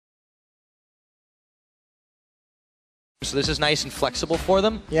So this is nice and flexible for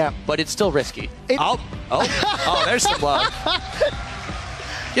them. Yeah. But it's still risky. Oh, there's some love.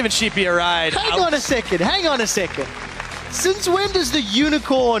 Giving Sheepy a ride. Hang on a second. Since when does the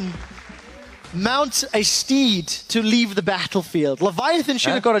unicorn mount a steed to leave the battlefield? Leviathan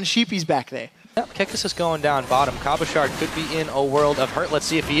should have got on Sheepy's back there. Yep, Kickus is going down bottom. Cabochard could be in a world of hurt. Let's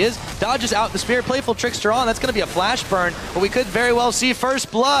see if he is. Dodges out the spear. Playful Trickster on. That's going to be a flash burn, but we could very well see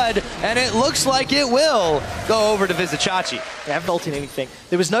first blood, and it looks like it will go over to Vizicachi. They haven't ulted anything.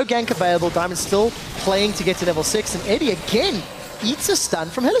 There was no gank available. Diamond's still playing to get to level 6, and Eddie again eats a stun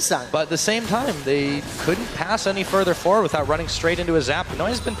from Hylissang. But at the same time, they couldn't pass any further forward without running straight into a zap.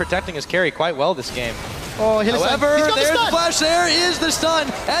 Noy's been protecting his carry quite well this game. Oh, Hylissang. However, there's the flash. There is the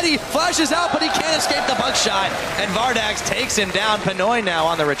stun. Eddie flashes out, but he can't escape the buckshot. And Vardax takes him down. Pinoy now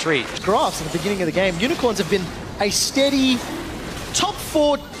on the retreat. Graphs at the beginning of the game. Unicorns have been a steady top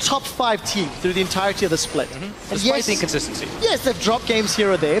 4, top 5 team through the entirety of the split. Despite the inconsistency. Yes, they've dropped games here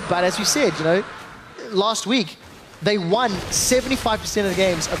or there, but as you said, you know, last week, they won 75% of the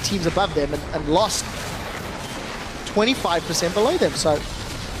games of teams above them and lost 25% below them. So,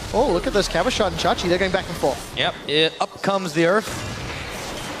 oh, look at those Cabochard and Chachi. They're going back and forth. Yep, up comes the Earth.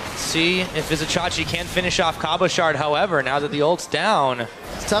 See if Vizicachi can finish off Cabochard. However, now that the ult's down.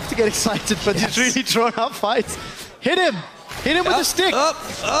 It's tough to get excited for these really drawn-out fights. Hit him! Hit him with a stick! Up!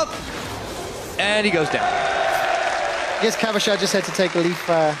 And he goes down. I guess Cabochard just had to take a leaf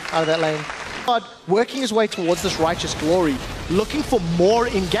out of that lane. Working his way towards this righteous glory, looking for more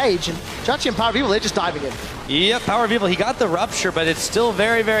engage, and Chachi and Power of Evil, they're just diving in. Yep, Power of Evil, he got the rupture, but it's still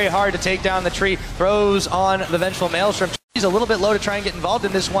very, very hard to take down the tree. Throws on the Vengeful Maelstrom. He's a little bit low to try and get involved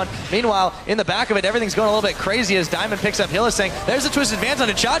in this one. Meanwhile, in the back of it, everything's going a little bit crazy as Diamond picks up Hylissang. There's a twisted advance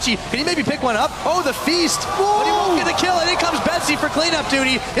onto Chachi. Can he maybe pick one up? Oh, the feast! Whoa. But he won't get the kill, and in comes Betsy for cleanup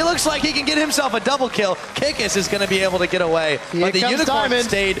duty. It looks like he can get himself a double kill. Kickus is going to be able to get away. But the Unicorn Diamond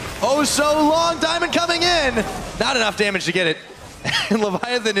stayed oh so long. Diamond coming in. Not enough damage to get it. And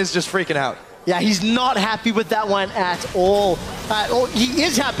Leviathan is just freaking out. Yeah, he's not happy with that one at all. He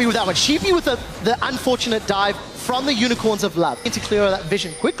is happy with that one. Sheepy with the unfortunate dive from the Unicorns of Love. To clear that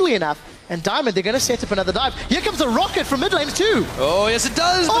vision quickly enough, and Diamond, they're going to set up another dive. Here comes a rocket from mid lanes too. Oh, yes it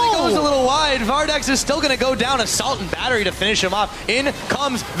does, but it goes a little wide. Vardax is still going to go down. Assault and Battery to finish him off. In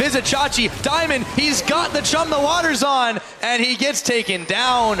comes Vizicachi. Diamond, he's got the Chum the Waters on, and he gets taken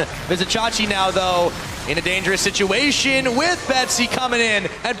down. Vizicachi now, though, in a dangerous situation with Betsy coming in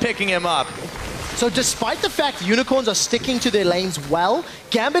and picking him up. So despite the fact Unicorns are sticking to their lanes well,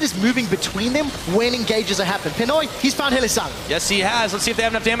 Gambit is moving between them when engages are happening. Pinoy, he's found Hylissang. Yes, he has. Let's see if they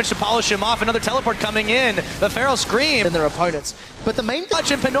have enough damage to polish him off. Another teleport coming in. The Feral Scream. And their opponents. But the main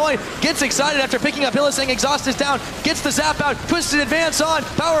touch, and Pinoy gets excited after picking up Hylissang. Exhaust is down. Gets the zap out. Twisted advance on.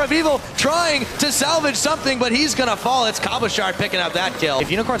 Power of Evil trying to salvage something, but he's going to fall. It's Cabochard picking up that kill. If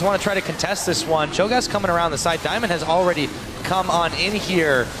Unicorns want to try to contest this one, Cho'Gath's coming around the side. Diamond has already come on in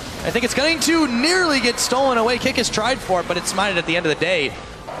here. I think it's going to nearly get stolen away. Kickus tried for it, but it's smited at the end of the day.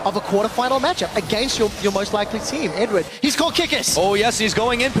 Of a quarterfinal matchup against your most likely team, Edward. He's called Kickus. Oh yes, he's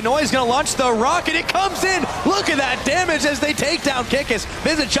going in. Pinoy's going to launch the rocket. It comes in. Look at that damage as they take down Kickus.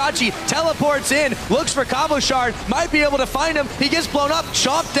 Vizicachi teleports in, looks for Cabochard, might be able to find him. He gets blown up,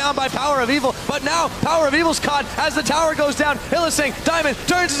 chomped down by Power of Evil, but now Power of Evil's caught as the tower goes down. Hylissang, Diamond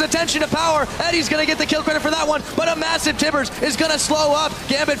turns his attention to Power. Eddie's going to get the kill credit for that one, but a massive Tibbers is going to slow up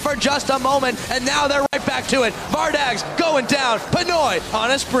Gambit for just a moment, and now they're right back to it. Vardax going down. Pinoy on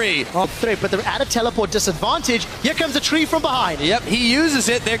a spree. But they're at a teleport disadvantage. Here comes a tree from behind. Yep, he uses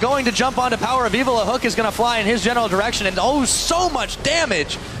it. They're going to jump onto Power of Evil. A hook is going to fly in his general direction, and oh, so much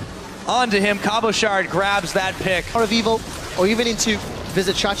damage onto him. Cabochard grabs that pick. Power of Evil, or even into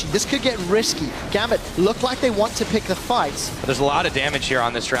Vizicachi. This could get risky. Gambit look like they want to pick the fights. But there's a lot of damage here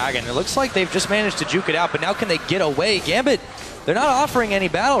on this dragon. It looks like they've just managed to juke it out, but now can they get away? Gambit, they're not offering any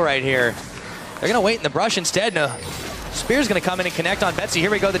battle right here. They're going to wait in the brush instead. No. Spear's going to come in and connect on Betsy.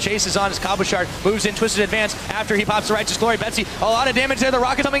 Here we go. The chase is on as Cabochard moves in, twisted advance after he pops the Righteous Glory. Betsy, a lot of damage there. The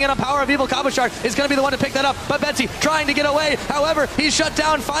rocket coming in on Power of Evil. Cabochard is going to be the one to pick that up, but Betsy trying to get away. However, he's shut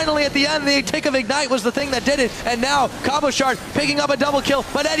down finally at the end. The tick of Ignite was the thing that did it, and now Cabochard picking up a double kill,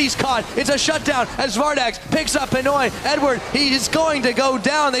 but Eddie's caught. It's a shutdown as Vardax picks up Pinoy. Edward, he is going to go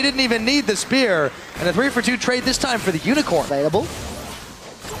down. They didn't even need the spear. And a 3-for-2 trade this time for the Unicorn. Available.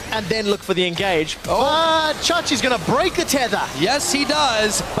 And then look for the engage. Chachi's going to break the tether. Yes, he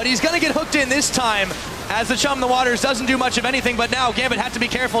does, but he's going to get hooked in this time as the Chum the Waters doesn't do much of anything, but now Gambit had to be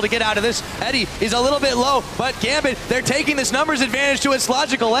careful to get out of this. Eddie is a little bit low, but Gambit, they're taking this numbers advantage to its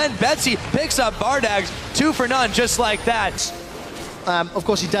logical end. Betsy picks up Vardax, 2 for none, just like that. Of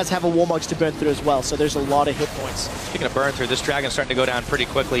course, he does have a Warmogs to burn through as well, so there's a lot of hit points. Speaking of burn through, this Dragon's starting to go down pretty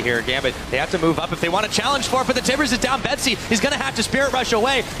quickly here. Gambit, they have to move up if they want to challenge for it, but the Tibbers is down. Betsy, he's going to have to Spirit Rush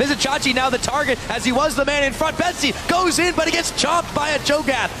away. Vizichachi now the target, as he was the man in front. Betsy goes in, but he gets chomped by a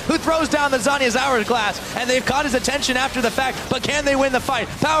Cho'Gath, who throws down the Zanya's Hourglass, and they've caught his attention after the fact, but can they win the fight?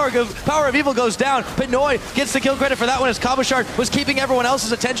 Power of Evil goes down. Pinoy gets the kill credit for that one as Cabochard was keeping everyone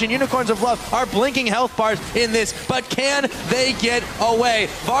else's attention. Unicorns of Love are blinking health bars in this, but can they get away?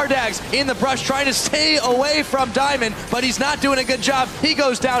 Vardag's in the brush trying to stay away from Diamond, but he's not doing a good job. He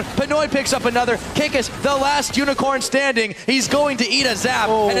goes down. Pinoy picks up another. Kikis, the last unicorn standing. He's going to eat a zap,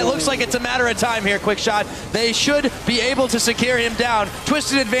 and it looks like it's a matter of time here. Quick shot. They should be able to secure him down.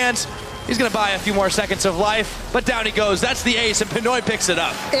 Twisted advance. He's going to buy a few more seconds of life, but down he goes. That's the ace, and Pinoy picks it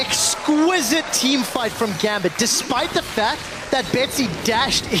up. Exquisite team fight from Gambit, despite the fact that Betsy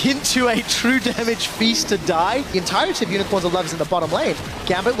dashed into a true damage feast to die. The entirety of Unicorns of Love is in the bottom lane.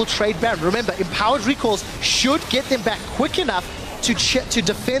 Gambit will trade Baron. Remember, Empowered Recalls should get them back quick enough to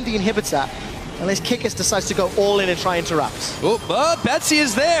defend the inhibitor, unless Kikis decides to go all in and try interrupt. Oh, but Betsy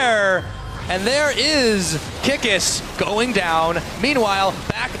is there. And there is Kikis going down. Meanwhile,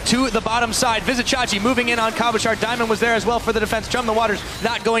 back to the bottom side. Vizichachi moving in on Cabochard. Diamond was there as well for the defense. Chum the Waters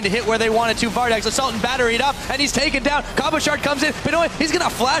not going to hit where they wanted to. Vardag's assault and batteried up, and he's taken down. Cabochard comes in. Pinoy, he's going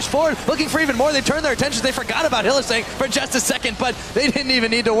to flash forward, looking for even more. They turned their attention. They forgot about Hylissang for just a second, but they didn't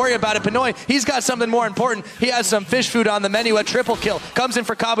even need to worry about it. Pinoy, he's got something more important. He has some fish food on the menu. A triple kill comes in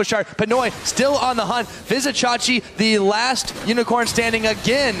for Cabochard. Pinoy still on the hunt. Vizichachi, the last unicorn standing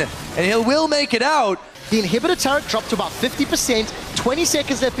again, and he will make it out. The inhibitor turret dropped to about 50%, 20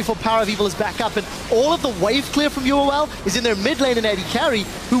 seconds left before Power of Evil is back up, and all of the wave clear from UOL is in their mid lane and AD carry,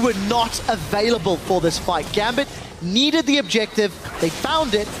 who were not available for this fight. Gambit needed the objective, they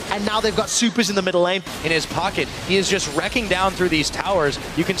found it, and now they've got supers in the middle lane. In his pocket, he is just wrecking down through these towers.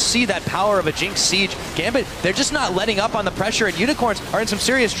 You can see that power of a Jinx Siege. Gambit, they're just not letting up on the pressure, and Unicorns are in some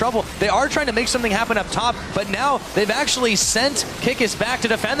serious trouble. They are trying to make something happen up top, but now they've actually sent Kikis back to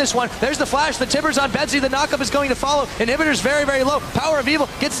defend this one. There's the flash, the Tibbers on Betsy, the knockup is going to follow. Inhibitor's very, very low. Power of Evil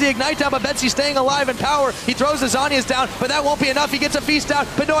gets the Ignite down, but Betsy staying alive, and Power, he throws the Zanyas down, but that won't be enough. He gets a feast down.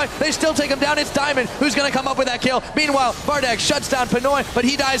 Pinoy, they still take him down. It's Diamond who's going to come up with that kill. Meanwhile, Vardag shuts down Pinoy, but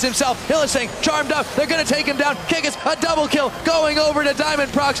he dies himself. Hylissang charmed up. They're going to take him down. Kikis, a double kill going over to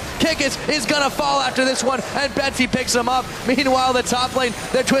Diamond Procs. Kikis is going to fall after this one, and Betsy picks him up. Meanwhile, the top lane,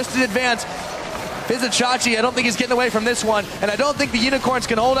 their twisted advance. Vizichachi, I don't think he's getting away from this one, and I don't think the Unicorns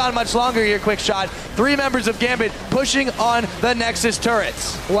can hold on much longer here. Quick shot. 3 members of Gambit pushing on the Nexus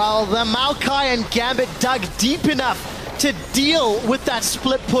turrets. Well, the Maokai and Gambit dug deep enough to deal with that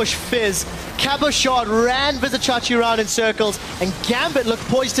split push fizz. Cabochard ran Vizichachi around in circles, and Gambit looked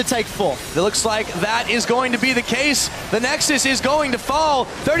poised to take 4. It looks like that is going to be the case. The Nexus is going to fall.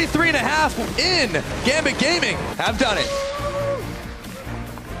 33.5 in. Gambit Gaming have done it.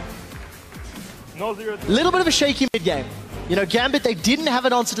 Little bit of a shaky mid game. You know, Gambit, they didn't have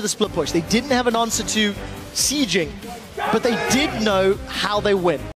an answer to the split push. They didn't have an answer to sieging, but they did know how they win.